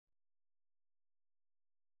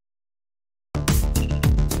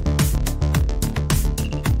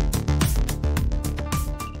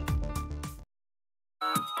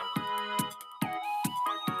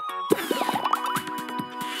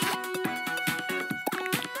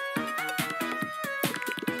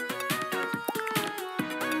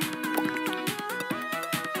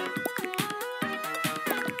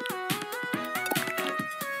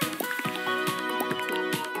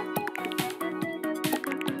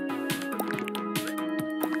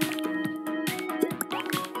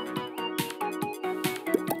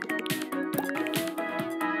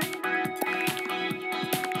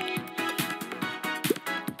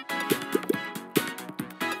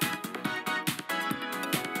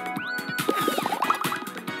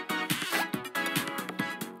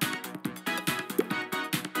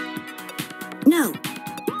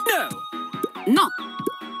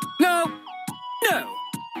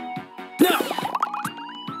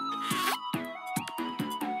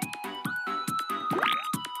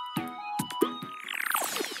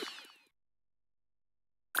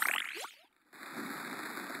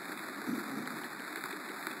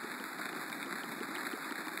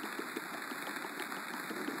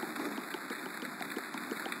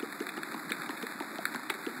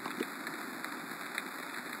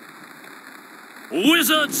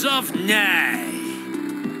Wizards of Nay.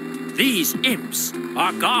 These imps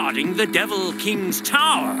are guarding the Devil King's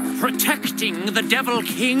tower, protecting the Devil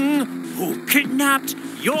King who kidnapped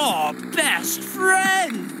your best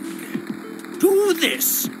friend. Do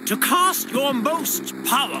this to cast your most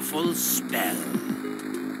powerful spell.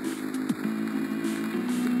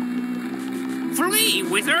 Flee,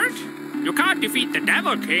 wizard! You can't defeat the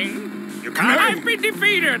Devil King. You can't. I've been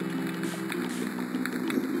defeated.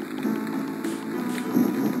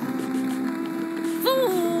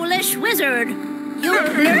 Foolish wizard! You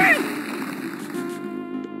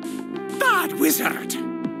Bad wizard!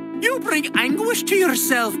 You bring anguish to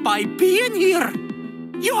yourself by being here.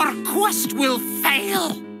 Your quest will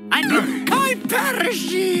fail, and I perish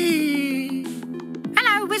ye.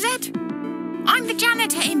 Hello, wizard. I'm the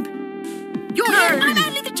janitor imp. You're here. I'm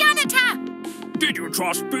only the janitor. Did you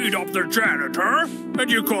just beat up the janitor?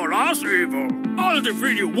 And you call us evil? I'll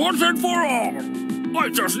defeat you once and for all. I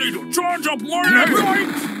just need to charge up my right.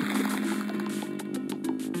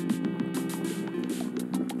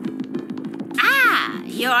 Ah,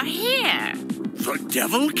 you're here. The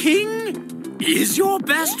Devil King is your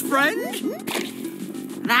best friend?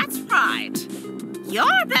 That's right.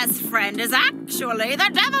 Your best friend is actually the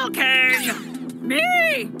Devil King.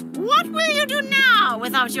 Me? What will you do now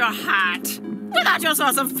without your hat? Without your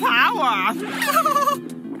source of power?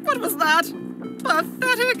 What was that?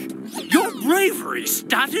 Pathetic. Your bravery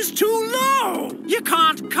stat is too low. You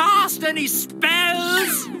can't cast any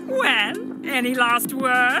spells. Well, any last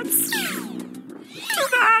words? Too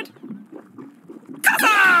bad.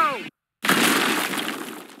 Kaboom!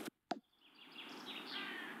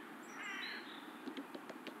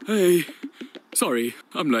 Hey, sorry,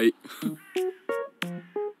 I'm late.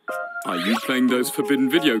 Are you playing those forbidden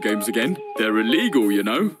video games again? They're illegal, you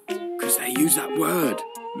know. 'Cause they use that word.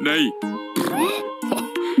 Nay.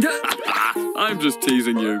 I'm just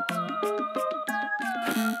teasing you.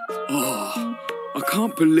 Oh, I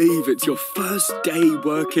can't believe it's your first day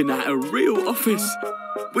working at a real office.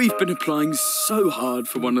 We've been applying so hard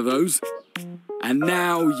for one of those. And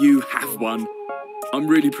now you have one. I'm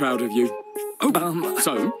really proud of you. Oh,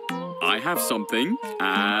 so, I have something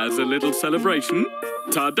as a little celebration.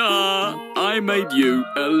 Ta-da! I made you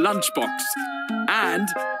a lunchbox. And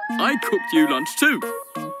I cooked you lunch too.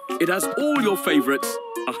 It has all your favourites.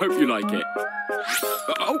 I hope you like it.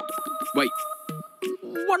 Oh, wait.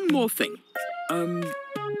 One more thing.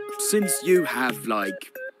 Since you have,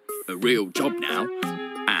 like, a real job now,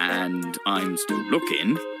 and I'm still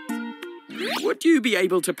looking, would you be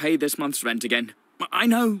able to pay this month's rent again? I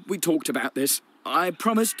know we talked about this. I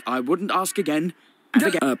promised I wouldn't ask again and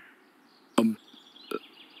again.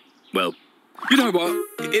 Well, you know what?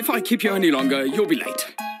 If I keep you any longer, you'll be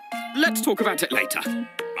late. Let's talk about it later.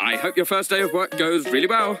 I hope your first day of work goes really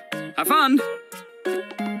well. Have fun.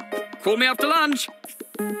 Call me after lunch.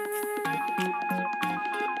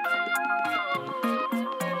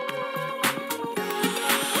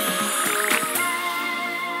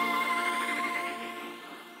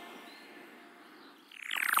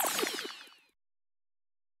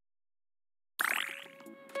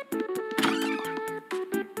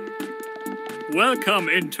 Welcome,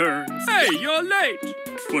 interns. Hey, you're late.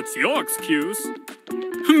 What's your excuse?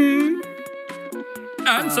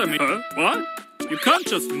 Answer me. What? You can't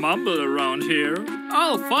just mumble around here.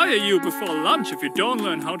 I'll fire you before lunch if you don't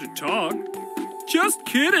learn how to talk. Just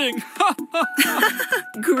kidding.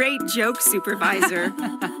 Great joke, Supervisor.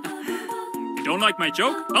 You don't like my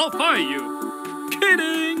joke? I'll fire you.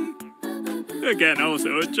 Kidding. Again,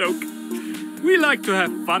 also a joke. We like to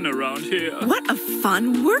have fun around here. What a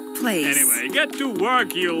fun workplace. Anyway, get to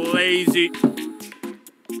work, you lazy...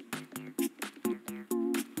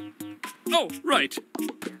 Oh, right.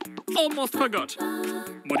 Almost forgot.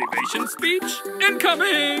 Motivation speech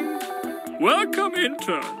incoming! Welcome,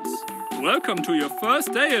 interns. Welcome to your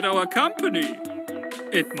first day at our company.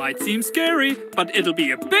 It might seem scary, but it'll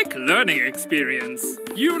be a big learning experience.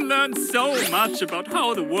 You learn so much about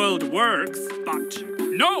how the world works, but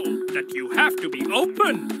know that you have to be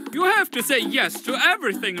open. You have to say yes to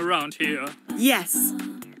everything around here. Yes.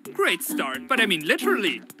 Great start, but I mean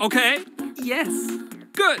literally, okay? Yes.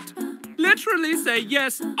 Good. Literally say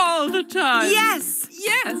yes all the time. Yes.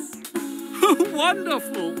 Yes.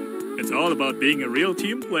 Wonderful. It's all about being a real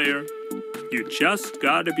team player. You just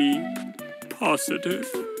gotta be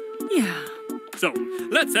positive. Yeah. So,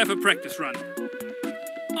 let's have a practice run.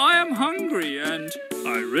 I am hungry and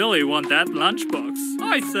I really want that lunchbox.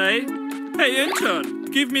 I say, hey intern,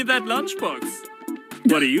 give me that lunchbox.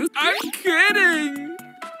 What do you? I'm kidding!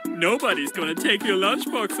 Nobody's gonna take your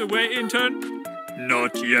lunchbox away, intern.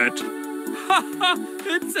 Not yet.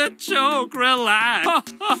 It's a joke,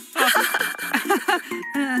 relax.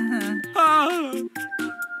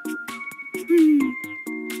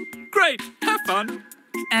 Great, have fun.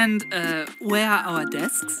 And where are our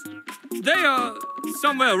desks? They are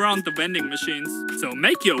somewhere around the vending machines. So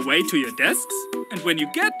make your way to your desks, and when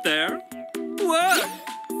you get there, work.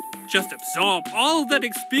 Just absorb all that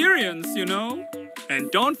experience, you know?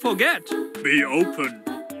 And don't forget, be open.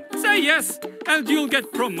 Say yes, and you'll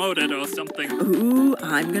get promoted or something. Ooh,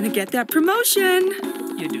 I'm gonna get that promotion.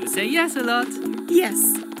 You do say yes a lot. Yes.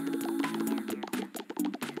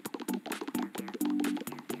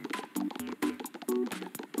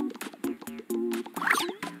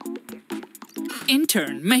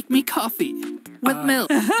 Intern, make me coffee. With milk.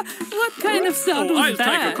 What kind of sound Oh, was I'll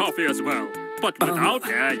that? take a coffee as well. But without,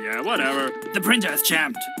 yeah, whatever. The printer is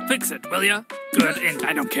jammed. Fix it, will ya? Good, and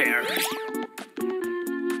I don't care.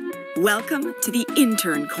 Welcome to the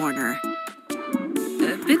intern corner.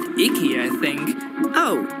 A bit icky, I think.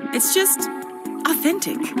 Oh, it's just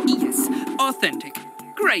authentic. Yes, authentic.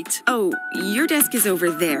 Great. Oh, your desk is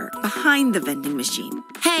over there, behind the vending machine.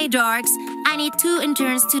 Hey, dorks. I need 2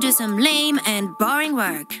 interns to do some lame and boring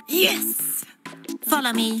work. Yes!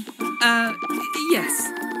 Follow me.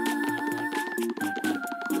 Yes.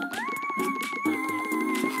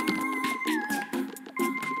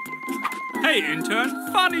 Hey,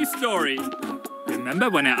 intern, funny story. Remember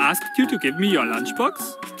when I asked you to give me your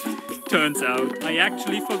lunchbox? Turns out I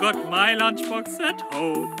actually forgot my lunchbox at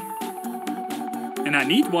home. And I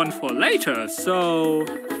need one for later, so...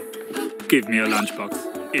 Give me your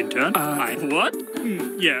lunchbox. Intern? What?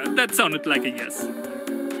 Yeah, that sounded like a yes.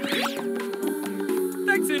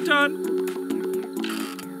 Thanks, intern.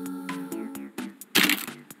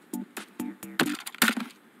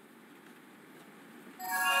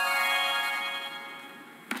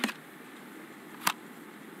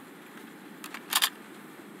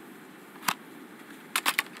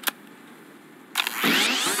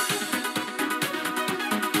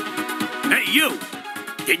 Hey, you!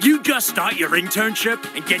 Did you just start your internship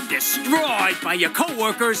and get destroyed by your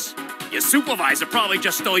coworkers? Your supervisor probably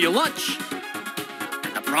just stole your lunch.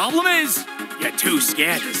 And the problem is, you're too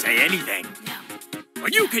scared to say anything.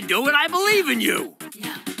 But you can do it, I believe in you.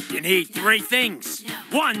 You need 3 things.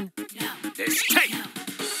 1, this tape.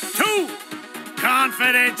 2,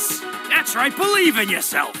 confidence. That's right, believe in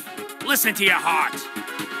yourself. Listen to your heart.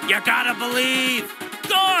 You gotta believe.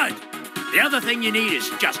 Good. The other thing you need is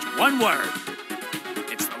just 1 word.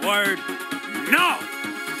 It's the word no.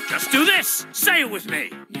 Just do this. Say it with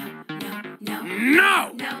me.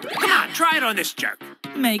 No. Come on, try it on this jerk.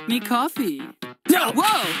 Make me coffee. No.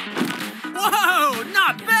 Whoa! Whoa,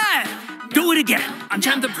 not bad. Do it again.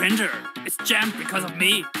 Unjam the printer. It's jammed because of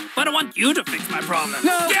me. But I want you to fix my problem.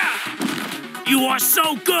 No. Yeah. You are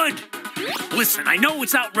so good. Listen, I know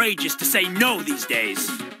it's outrageous to say no these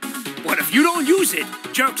days. But if you don't use it,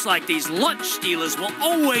 jerks like these lunch stealers will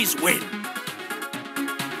always win.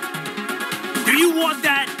 Do you want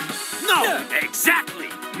that? No, exactly,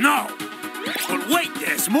 no. But wait,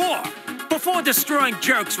 there's more. Before destroying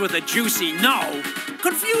jerks with a juicy no,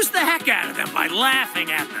 confuse the heck out of them by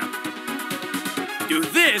laughing at them. Do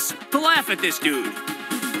this to laugh at this dude.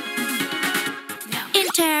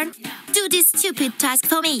 Intern, do this stupid task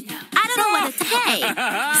for me. I don't know what to say.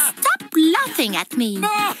 Stop laughing at me.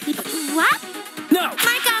 What? No.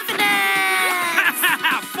 My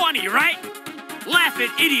confidence! Funny, right? Laugh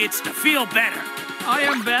at idiots to feel better. I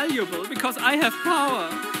am valuable because I have power.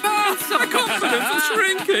 My confidence is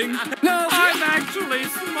shrinking. No, I'm actually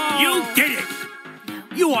small. You did it.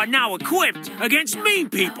 You are now equipped against mean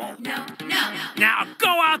people. Now go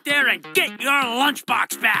out there and get your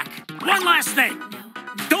lunchbox back. One last thing.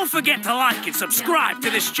 Don't forget to like and subscribe to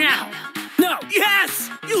this channel. No. Yes,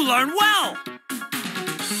 you learn well.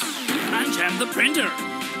 Unjam the printer.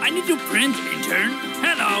 I need to print, intern.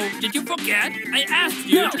 Hello, did you forget? I asked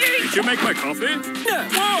you to... Did you make my coffee? No.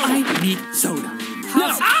 I need soda.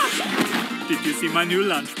 No. Ah! Did you see my new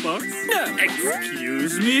lunchbox? No.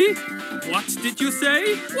 Excuse me? What did you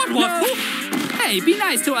say? What was... Hey, be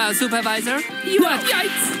nice to our supervisor. You are...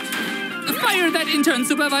 Yikes! Fire that intern,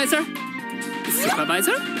 supervisor.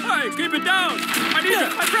 Supervisor? Hey, keep it down. I need to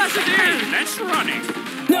press it in. That's running.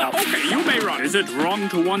 No. Okay, you may run. Is it wrong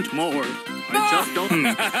to want more? I just don't...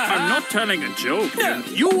 I'm not telling a joke. No.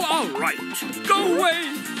 You are right. Go away.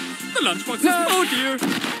 The lunchbox is... Oh, dear.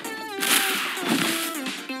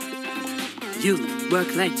 You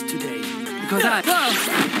work late today. Because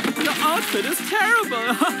The outfit is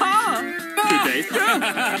terrible. Today's...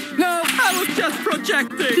 No, I was just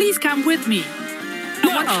projecting. Please come with me.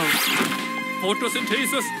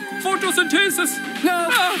 Photosynthesis. Photosynthesis. No.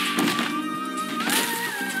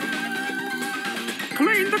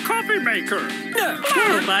 clean the coffee maker. No.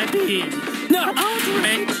 Oh, my beans. No.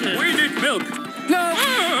 Outrageous. We need milk. No.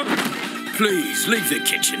 Please leave the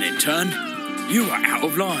kitchen, intern. You are out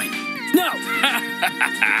of line. No.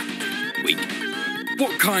 Weak.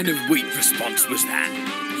 What kind of weak response was that?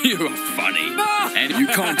 You are funny. And you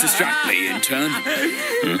can't distract me, intern.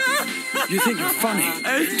 You think you're funny,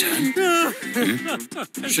 intern?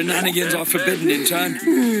 Shenanigans are forbidden, intern.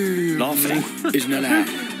 Laughing isn't allowed.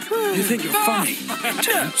 You think you're funny,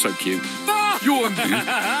 intern? So cute. You're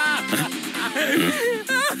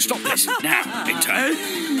Stop this now, intern.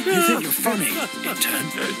 You think you're funny, intern?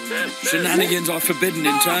 Shenanigans are forbidden,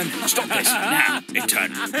 intern. Stop this now,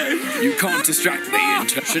 intern. You can't distract me,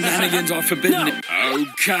 intern. Shenanigans are forbidden.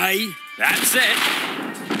 Okay, that's it.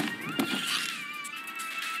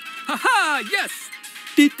 Ha-ha, yes.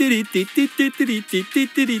 Flip the tape.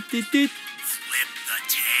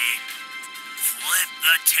 Flip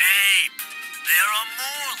the tape. There are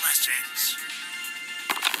more lessons.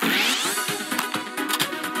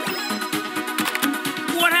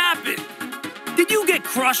 What happened? Did you get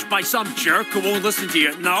crushed by some jerk who won't listen to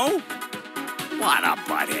you? No? What a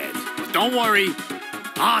butthead. But don't worry.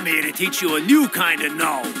 I'm here to teach you a new kind of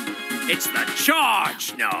no. It's the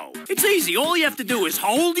charge no. It's easy. All you have to do is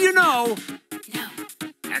hold your no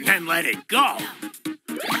and then let it go.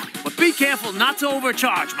 But be careful not to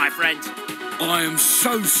overcharge, my friend. I am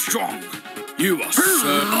so strong. You are so...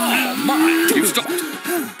 Oh, my. You stopped.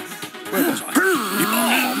 Where was I?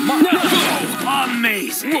 Oh, my. Oh,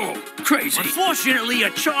 amazing. Whoa, crazy. Unfortunately, a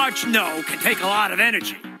charged no can take a lot of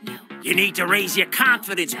energy. You need to raise your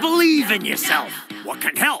confidence, believe in yourself. What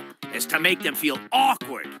can help is to make them feel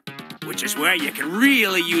awkward, which is where you can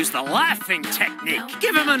really use the laughing technique.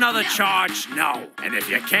 Give him another charged no. And if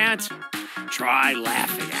you can't, try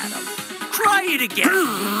laughing at him. Try it again.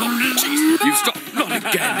 Oh, jeez. You stop. Not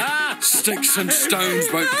again. Sticks and stones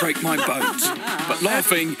won't break my bones. But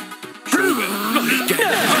laughing sure will. Not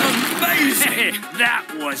again. Amazing. That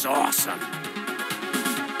was awesome.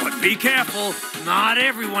 But be careful. Not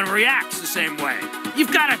everyone reacts the same way.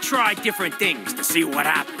 You've got to try different things to see what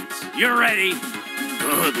happens. You're ready.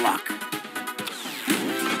 Good luck.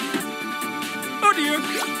 Oh, dear.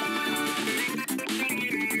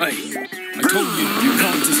 Hey, I told you, you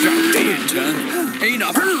can't distract me, intern.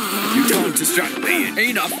 Enough. You can't distract me.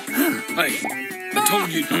 Enough. Hey, I told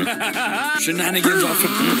you. Shenanigans are for...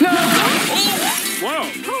 Whoa.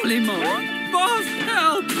 Holy moly. Boss,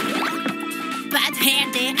 help. Bad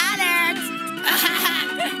handy alert!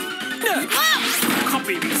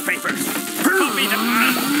 Copy these papers. Copy them.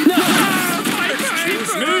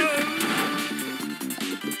 Excuse me.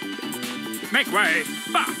 Make way.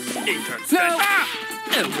 Boss, intern. No. Ah!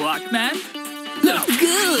 What, man? No.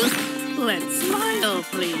 Good. Let's smile,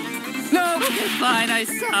 please. No. Okay, fine, I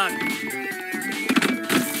suck.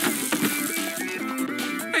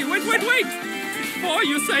 Hey, wait. Before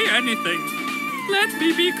you say anything, let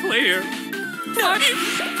me be clear.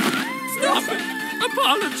 Stop it.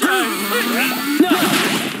 Apologize. No.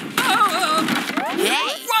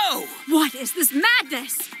 Hey! Whoa! What is this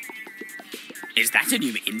madness? Is that a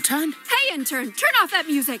new intern? Hey, intern, turn off that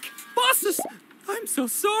music. Bosses, I'm so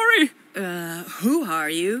sorry. Who are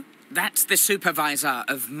you? That's the supervisor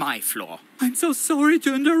of my floor. I'm so sorry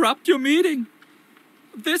to interrupt your meeting.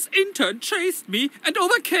 This intern chased me and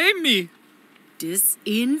overcame me. This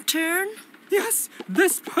intern? Yes,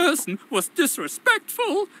 this person was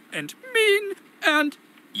disrespectful and mean and...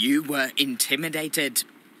 You were intimidated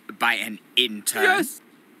by an intern? Yes,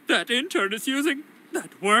 that intern is using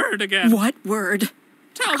that word again. What word?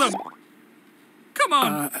 Tell them. Come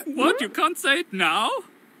on. What, you can't say it now?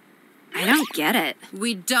 I don't get it.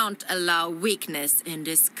 We don't allow weakness in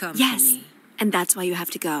this company. Yes, and that's why you have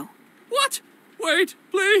to go. What? Wait,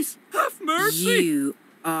 please. Have mercy. You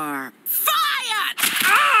are Fired!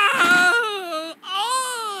 Ah! Oh!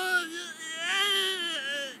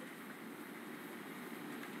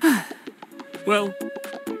 Well,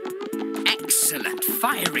 Excellent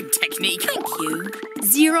firing technique. Thank you.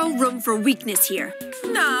 Zero room for weakness here.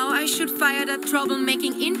 Now I should fire that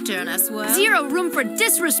troublemaking intern as well. Zero room for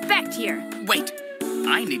disrespect here. Wait,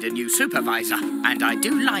 I need a new supervisor, and I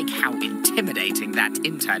do like how intimidating that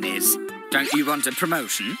intern is. Don't you want a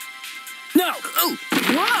promotion? No! Oh,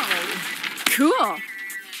 Whoa! Cool.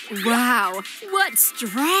 Wow, what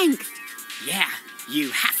strength. yeah,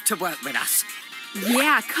 you have to work with us.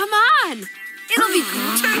 Yeah, come on. It'll be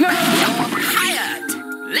You're hired!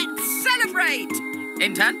 Let's celebrate!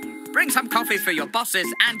 Intern, bring some coffee for your bosses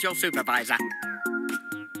and your supervisor.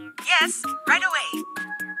 Yes, right away.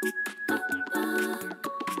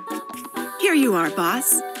 Here you are,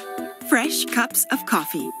 boss. Fresh cups of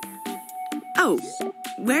coffee. Oh,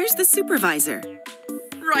 Where's the supervisor?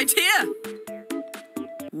 Right here.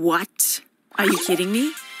 What? Are you kidding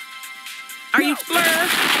me? Are you...